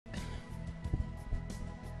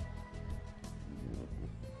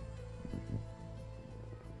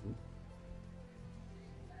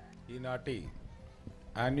ఈనాటి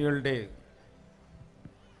annual day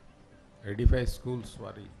Edify schools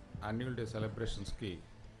వారి annual day సెలబ్రేషన్స్కి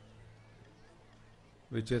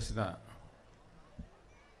విచ్చేసిన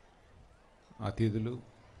అతిథులు,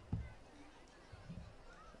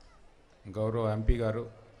 గౌరవ ఎంపీ గారు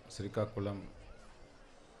శ్రీకాకుళం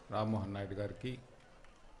రామ్మోహన్ నాయుడు గారికి,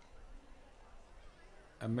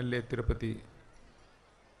 ఎమ్మెల్యే తిరుపతి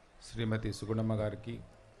శ్రీమతి సుగుణమ్మ గారికి,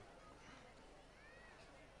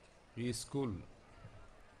 ఈ స్కూల్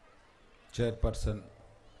చైర్పర్సన్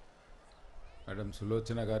మేడం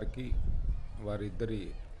సులోచన గారికి, వారిద్దరి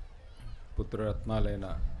పుత్రరత్నాలైన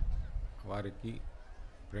వారికి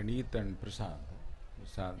Praneeth and Prashanth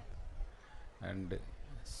and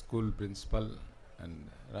school principal and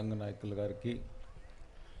Ranganayakulu గారికి,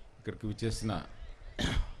 ఇక్కడికి విచ్చేసిన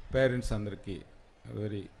పేరెంట్స్ అందరికీ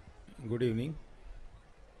వెరీ గుడ్ ఈవినింగ్.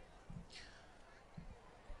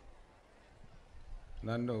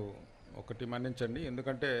 నన్ను ఒకటి మన్నించండి,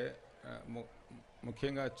 ఎందుకంటే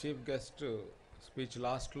ముఖ్యంగా చీఫ్ గెస్ట్ స్పీచ్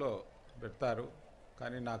లాస్ట్లో పెడతారు,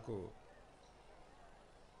 కానీ నాకు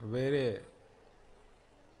వేరే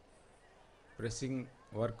ప్రెస్సింగ్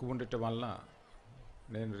వర్క్ ఉండటం వలన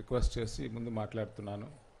నేను రిక్వెస్ట్ చేసి ముందు మాట్లాడుతున్నాను.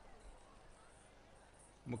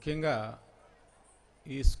 ముఖ్యంగా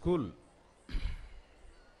ఈ స్కూల్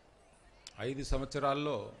 5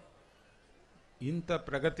 సంవత్సరాల్లో ఇంత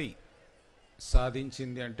ప్రగతి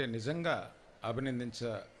సాధించింది అంటే నిజంగా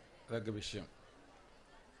అభినందించదగ్గ విషయం.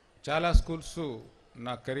 చాలా స్కూల్స్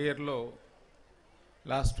నా కెరియర్లో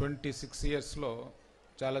లాస్ట్ 26 ఇయర్స్లో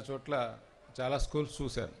చాలా చోట్ల చాలా స్కూల్స్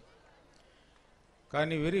చూశాను,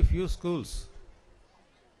 కానీ very few schools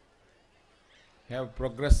have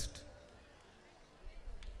progressed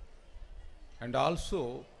and also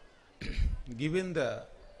given the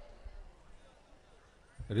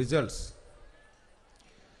results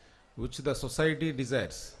which the society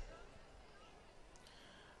desires.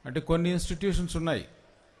 అంటే కొన్ని ఇన్స్టిట్యూషన్స్ ఉన్నాయి,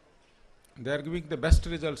 they are giving the best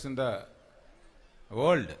results in the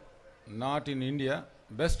world, not in India,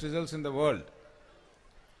 best results in the world.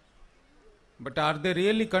 But are they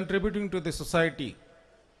really contributing to the society?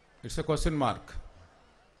 It's a question mark.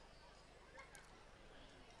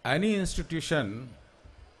 Any institution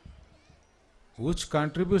which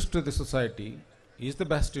contributes to the society is the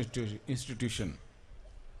best institution.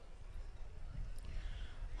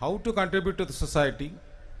 How to contribute to the society?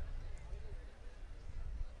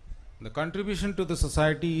 The contribution to the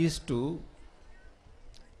society is to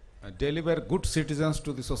deliver good citizens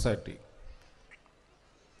to the society.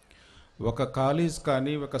 ఒక college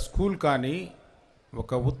కానీ ఒక school కానీ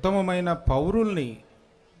ఒక ఉత్తమమైన పౌరుల్ని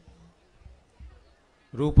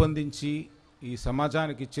రూపొందించి ఈ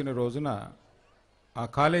సమాజానికి ఇచ్చిన రోజున ఆ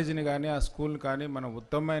కాలేజీని కానీ ఆ స్కూల్ని కానీ మనం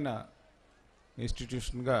ఉత్తమమైన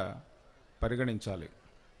ఇన్స్టిట్యూషన్గా పరిగణించాలి.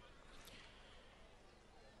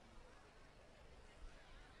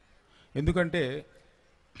 ఎందుకంటే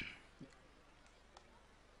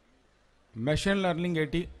మెషిన్ లెర్నింగ్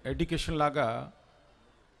ఎడ్యుకేషన్ లాగా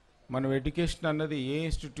మనం ఎడ్యుకేషన్ అన్నది ఏ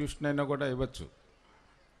ఇన్స్టిట్యూషన్ అయినా కూడా ఇవ్వచ్చు,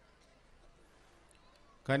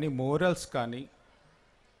 కానీ మోరల్స్ కానీ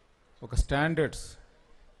ఒక స్టాండర్డ్స్,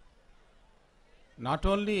 నాట్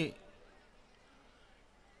ఓన్లీ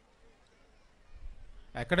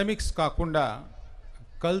అకాడమిక్స్ కాకుండా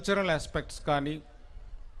కల్చరల్ ఆస్పెక్ట్స్ కానీ,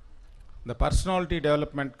 ద పర్సనాలిటీ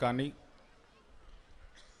డెవలప్మెంట్ కానీ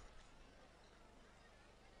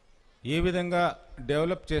ఏ విధంగా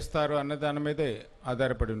డెవలప్ చేస్తారు అన్న దాని మీదే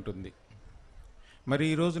ఆధారపడి ఉంటుంది. మరి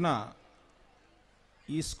ఈ రోజున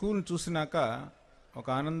ఈ స్కూల్ చూసినాక ఒక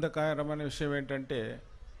ఆనందకరమైన విషయం ఏంటంటే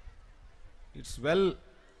ఇట్స్ వెల్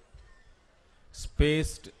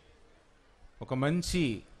స్పేస్డ్, ఒక మంచి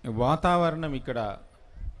వాతావరణం ఇక్కడ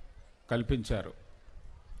కల్పించారు.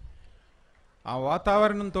 ఆ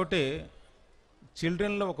వాతావరణంతో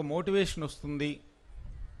చిల్డ్రన్లో ఒక మోటివేషన్ వస్తుంది,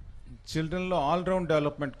 చిల్డ్రన్లో ఆల్రౌండ్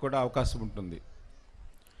డెవలప్మెంట్ కూడా అవకాశం ఉంటుంది.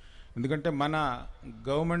 ఎందుకంటే మన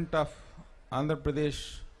government of Andhra Pradesh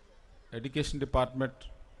education department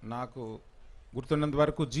నాకు గుర్తున్నంత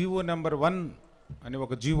వరకు జీవో నెంబర్ 1 అని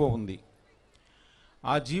ఒక జీవో ఉంది.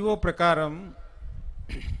 ఆ జీవో ప్రకారం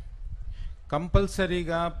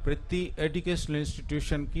కంపల్సరీగా ప్రతి ఎడ్యుకేషనల్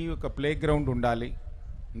ఇన్స్టిట్యూషన్కి ఒక ప్లే గ్రౌండ్ ఉండాలి,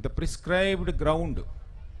 ఇంత ప్రిస్క్రైబ్డ్ గ్రౌండ్.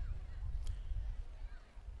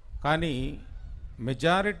 కానీ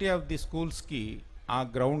మెజారిటీ ఆఫ్ ది స్కూల్స్కి ఆ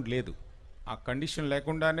గ్రౌండ్ లేదు, ఆ కండిషన్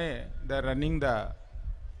లేకుండానే they are running the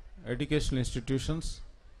educational institutions.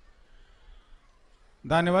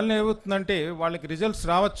 దానివల్ల ఏమవుతుందంటే వాళ్ళకి రిజల్ట్స్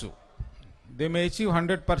రావచ్చు, they may achieve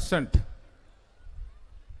 100%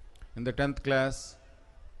 in the 10th class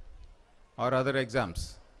or other exams,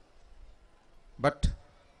 but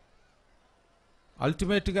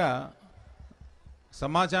అల్టిమేట్గా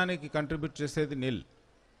సమాజానికి కంట్రిబ్యూట్ చేసేది నిల్.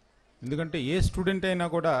 ఎందుకంటే ఏ స్టూడెంట్ అయినా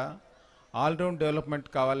కూడా ఆల్రౌండ్ డెవలప్మెంట్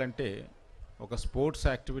కావాలంటే ఒక స్పోర్ట్స్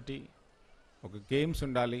యాక్టివిటీ, ఒక గేమ్స్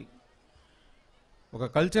ఉండాలి, ఒక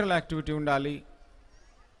కల్చరల్ యాక్టివిటీ ఉండాలి.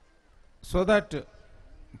 సో దట్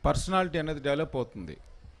పర్సనాలిటీ అనేది డెవలప్ అవుతుంది.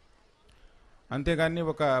 అంతేగాని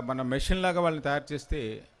ఒక మన మెషిన్ లాగా వాళ్ళని తయారు చేస్తే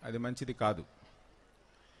అది మంచిది కాదు.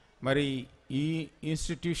 మరి ఈ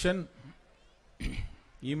ఇన్స్టిట్యూషన్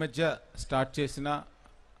ఈ మధ్య స్టార్ట్ చేసిన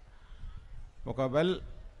ఒక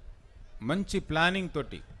మంచి ప్లానింగ్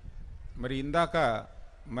తోటి, మరి ఇందాక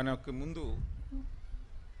మనకు ముందు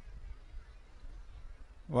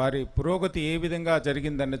వారి పురోగతి ఏ విధంగా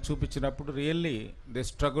జరిగిందని చూపించినప్పుడు రియల్లీ దే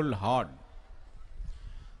స్ట్రగుల్ హార్డ్.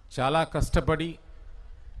 చాలా కష్టపడి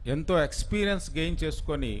ఎంతో ఎక్స్పీరియన్స్ గెయిన్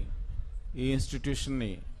చేసుకొని ఈ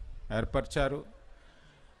ఇన్స్టిట్యూషన్ని ఏర్పరిచారు.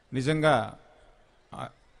 నిజంగా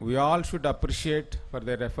we all should appreciate for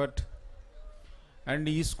their effort. And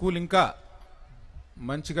ఈ స్కూల్ ఇంకా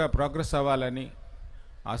మంచిగా ప్రోగ్రెస్ అవ్వాలని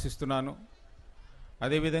ఆశిస్తున్నాను.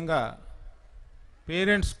 అదేవిధంగా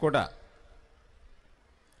పేరెంట్స్ కూడా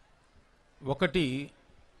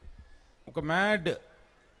ఒక మ్యాడ్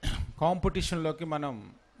కాంపిటీషన్లోకి మనం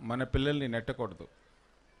మన పిల్లల్ని నెట్టకూడదు.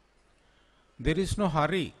 దెర్ ఈస్ నో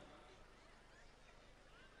హరీ.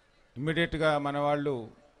 ఇమ్మీడియట్గా మన వాళ్ళు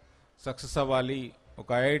సక్సెస్ అవ్వాలి,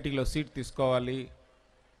 ఒక ఐఐటిలో సీట్ తీసుకోవాలి,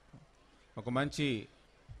 ఒక మంచి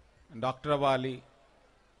డాక్టర్ అవ్వాలి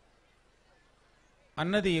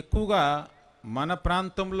అన్నది ఎక్కువగా మన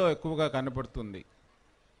ప్రాంతంలో ఎక్కువగా కనపడుతుంది.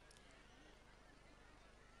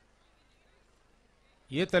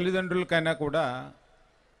 ఏ తల్లిదండ్రులకైనా కూడా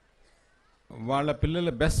వాళ్ళ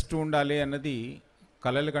పిల్లలు బెస్ట్ ఉండాలి అన్నది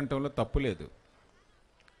కలలు కంటంలో తప్పు లేదు.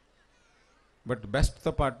 బట్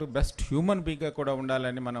బెస్ట్తో పాటు బెస్ట్ హ్యూమన్ బీయింగ్గా కూడా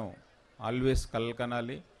ఉండాలని మనం ఆల్వేస్ కలలు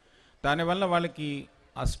కనాలి. దానివల్ల వాళ్ళకి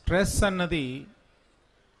ఆ స్ట్రెస్ అన్నది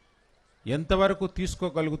ఎంతవరకు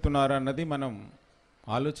తీసుకోగలుగుతున్నారు అన్నది మనం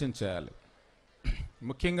ఆలోచించాలి.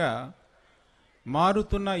 ముఖ్యంగా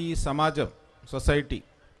మారుతున్న ఈ సమాజం, సొసైటీ,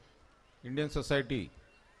 ఇండియన్ సొసైటీ,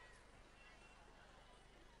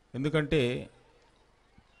 ఎందుకంటే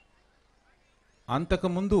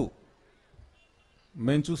అంతకుముందు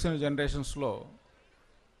మేము చూసిన జనరేషన్స్లో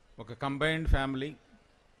ఒక కంబైన్డ్ ఫ్యామిలీ,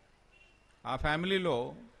 ఆ ఫ్యామిలీలో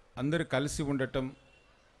అందరు కలిసి ఉండటం,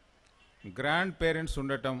 గ్రాండ్ పేరెంట్స్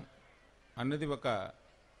ఉండటం అన్నది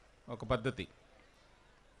ఒక పద్ధతి.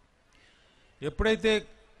 ఎప్పుడైతే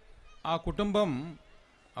ఆ కుటుంబం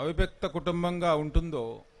అవిభక్త కుటుంబంగా ఉంటుందో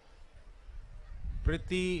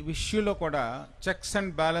ప్రతి విషయంలో కూడా చెక్స్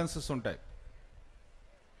అండ్ బ్యాలెన్సెస్ ఉంటాయి.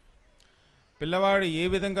 పిల్లవాడు ఏ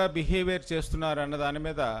విధంగా బిహేవియర్ చేస్తున్నారు అన్న దాని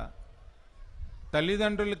మీద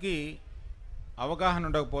తల్లిదండ్రులకి అవగాహన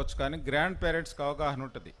ఉండకపోవచ్చు, కానీ గ్రాండ్ పేరెంట్స్కి అవగాహన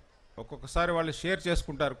ఉంటుంది. ఒక్కొక్కసారి వాళ్ళు షేర్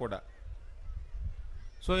చేసుకుంటారు కూడా.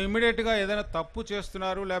 సో ఇమ్మీడియట్గా ఏదైనా తప్పు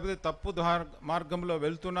చేస్తున్నారు లేకపోతే తప్పు మార్గంలో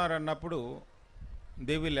వెళ్తున్నారు అన్నప్పుడు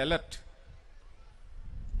దే విల్ అలర్ట్.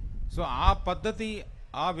 సో ఆ పద్ధతి,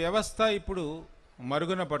 ఆ వ్యవస్థ ఇప్పుడు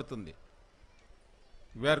మరుగున పడుతుంది.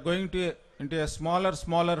 We are going into a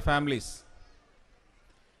smaller families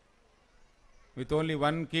with only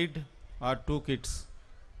one kid or two kids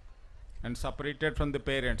and separated from the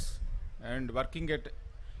parents and working at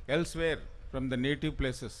elsewhere from the native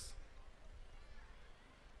places.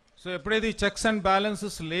 So ఎప్పుడైతే ఈ checks and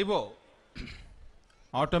balances లేవో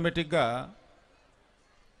ఆటోమేటిక్గా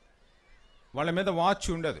వాళ్ళ మీద వాచ్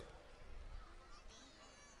ఉండదు.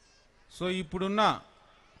 So ఇప్పుడున్న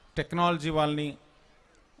technology వాళ్ళని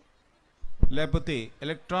లేకపోతే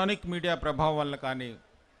ఎలక్ట్రానిక్ మీడియా ప్రభావం వల్ల కానీ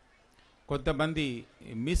కొంతమంది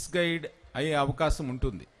మిస్గైడ్ అయ్యే అవకాశం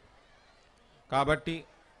ఉంటుంది. కాబట్టి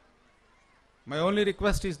my only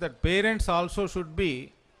request is that parents also should be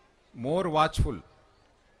more watchful.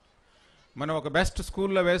 మనం ఒక బెస్ట్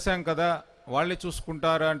స్కూల్లో వేసాం కదా వాళ్ళే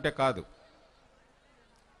చూసుకుంటారు అంటే కాదు.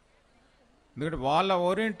 ఎందుకంటే వాళ్ళ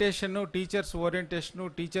ఓరియంటేషను,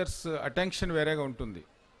 టీచర్స్ అటెన్షన్ వేరేగా ఉంటుంది.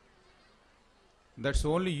 That's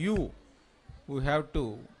only you who have to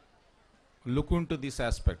look in to these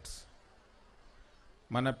aspects.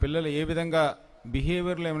 మన పిల్లలు ఏ విధంగా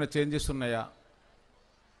బిహేవియర్లో ఏమైనా చేంజెస్ ఉన్నాయా,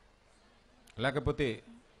 లేకపోతే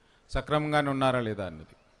సక్రమంగానే ఉన్నారా లేదా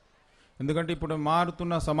అన్నది. ఎందుకంటే ఇప్పుడు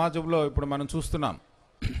మారుతున్న సమాజంలో ఇప్పుడు మనం చూస్తున్నాం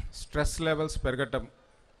స్ట్రెస్ లెవెల్స్ పెరగటం.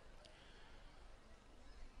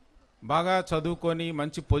 బాగా చదువుకొని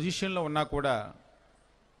మంచి పొజిషన్లో ఉన్నా కూడా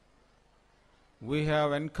we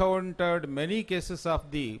have encountered many cases of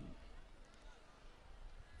the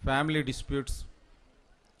family disputes,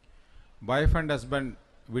 wife and husband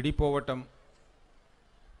విడిపోవటం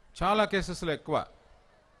చాలా కేసెస్లో ఎక్కువ.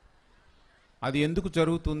 అది ఎందుకు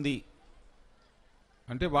జరుగుతుంది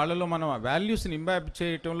అంటే వాళ్ళలో మనం వాల్యూస్ని ఇంబాబ్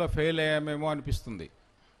చేయటంలో ఫెయిల్ అయ్యామేమో అనిపిస్తుంది.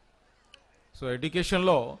 సో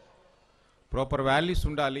ఎడ్యుకేషన్లో ప్రాపర్ వాల్యూస్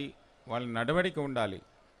ఉండాలి, వాళ్ళ నడవడిక ఉండాలి.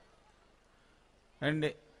 అండ్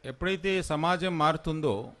ఎప్పుడైతే సమాజం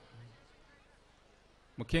మారుతుందో,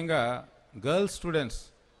 ముఖ్యంగా గర్ల్స్ స్టూడెంట్స్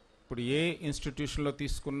ఇప్పుడు ఏ ఇన్స్టిట్యూషన్లో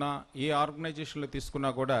తీసుకున్నా, ఏ ఆర్గనైజేషన్లో తీసుకున్నా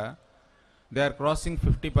కూడా they are crossing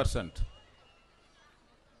 50%.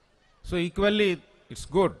 So equally it's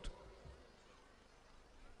good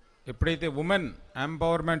ఎప్పుడైతే ఉమెన్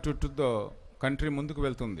ఎంపవర్మెంట్ చుట్టూ కంట్రీ ముందుకు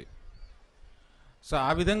వెళ్తుంది. సో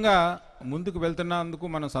ఆ విధంగా ముందుకు వెళ్తున్నందుకు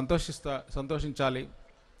మనం సంతోషించాలి.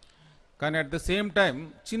 కానీ అట్ ద సేమ్ టైం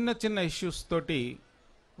చిన్న చిన్న ఇష్యూస్ తోటి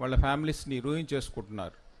వాళ్ళ ఫ్యామిలీస్ని రూయిన్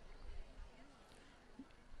చేసుకుంటున్నారు.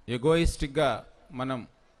 ఎగోయిస్టిక్గా మనం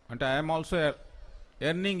అంటే I'm also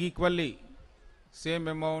earning equally same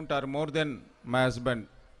amount are more than my husband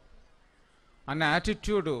అనే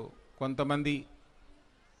యాటిట్యూడ్ కొంతమంది,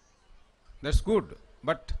 దట్స్ గుడ్,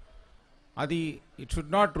 బట్ అది it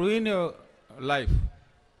should not ruin your life.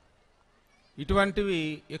 ఇటువంటివి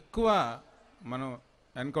ఎక్కువ మనం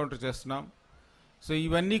ఎన్కౌంటర్ చేస్తున్నాం. సో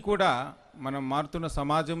ఇవన్నీ కూడా మనం మారుతున్న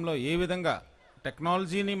సమాజంలో ఏ విధంగా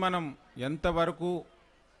టెక్నాలజీని మనం ఎంతవరకు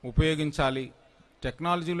ఉపయోగించాలి,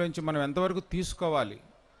 టెక్నాలజీలోంచి మనం ఎంతవరకు తీసుకోవాలి.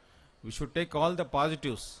 We should take all the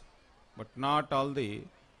positives but not all the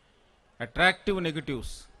attractive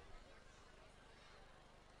negatives.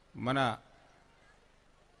 మన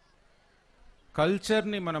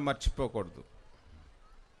కల్చర్ని మనం మర్చిపోకూడదు.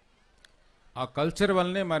 ఆ కల్చర్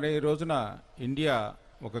వల్లనే మరి ఈ రోజున ఇండియా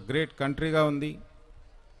ఒక గ్రేట్ కంట్రీగా ఉంది.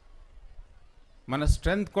 మన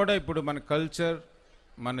స్ట్రెంగ్త్ కూడా ఇప్పుడు మన కల్చర్,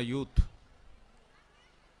 మన యూత్.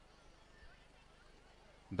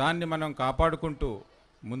 దాన్ని మనం కాపాడుకుంటూ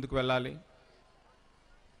ముందుకు వెళ్ళాలి.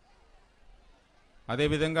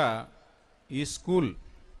 అదేవిధంగా ఈ స్కూల్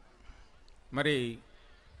మరి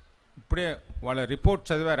ఇప్పుడే వాళ్ళ రిపోర్ట్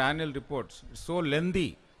చదివారు, annual reports. It's so lengthy,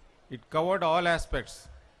 it covered all aspects.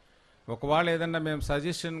 ఒకవేళ ఏదన్నా మేము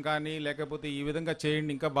సజెషన్ కానీ లేకపోతే ఈ విధంగా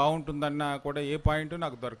చేయండి ఇంకా బాగుంటుందన్నా కూడా ఏ పాయింట్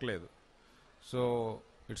నాకు దొరకలేదు. So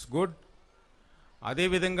it's good.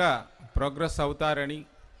 అదేవిధంగా ప్రోగ్రెస్ అవుతారని,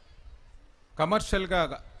 కమర్షియల్గా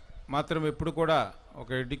మాత్రం ఎప్పుడు కూడా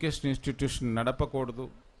ఒక ఎడ్యుకేషన్ ఇన్స్టిట్యూషన్ నడపకూడదు.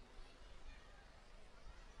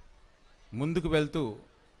 ముందుకు వెళ్తూ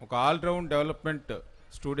ఒక ఆల్రౌండ్ డెవలప్మెంట్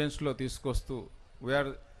స్టూడెంట్స్లో తీసుకొస్తూ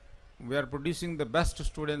we are producing the best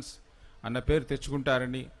students అన్న పేరు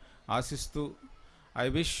తెచ్చుకుంటారని ఆశిస్తూ, I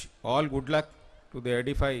wish all good luck to the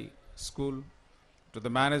Edify school, to the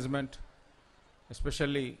management,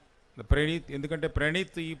 especially the Praneeth. ఎందుకంటే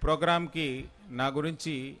ప్రణీత్ ఈ ప్రోగ్రామ్కి నా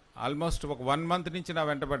గురించి ఆల్మోస్ట్ ఒక 1 month నుంచి నా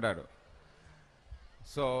వెంటబడ్డాడు.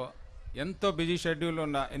 సో ఎంతో బిజీ షెడ్యూల్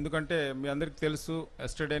ఉన్నా, ఎందుకంటే మీ అందరికీ తెలుసు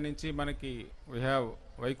ఎస్టర్డే నుంచి మనకి వీ హ్యావ్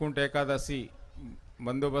వైకుంఠ ఏకాదశి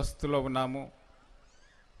బందోబస్తులో ఉన్నాము.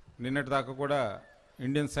 నిన్నటి దాకా కూడా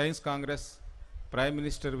Indian science Congress prime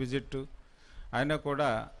minister visit. అయినా కూడా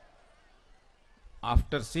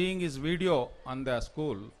after seeing his video on the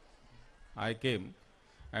school I came,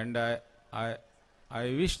 and I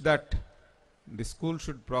wish that the school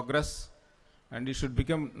should progress and it should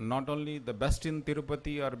become not only the best in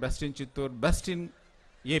Tirupati or best in Chittoor, best in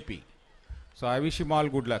AP. So I wish him all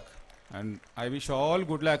good luck, and I wish all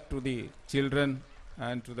good luck to the children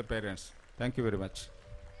and to the parents. Thank you very much.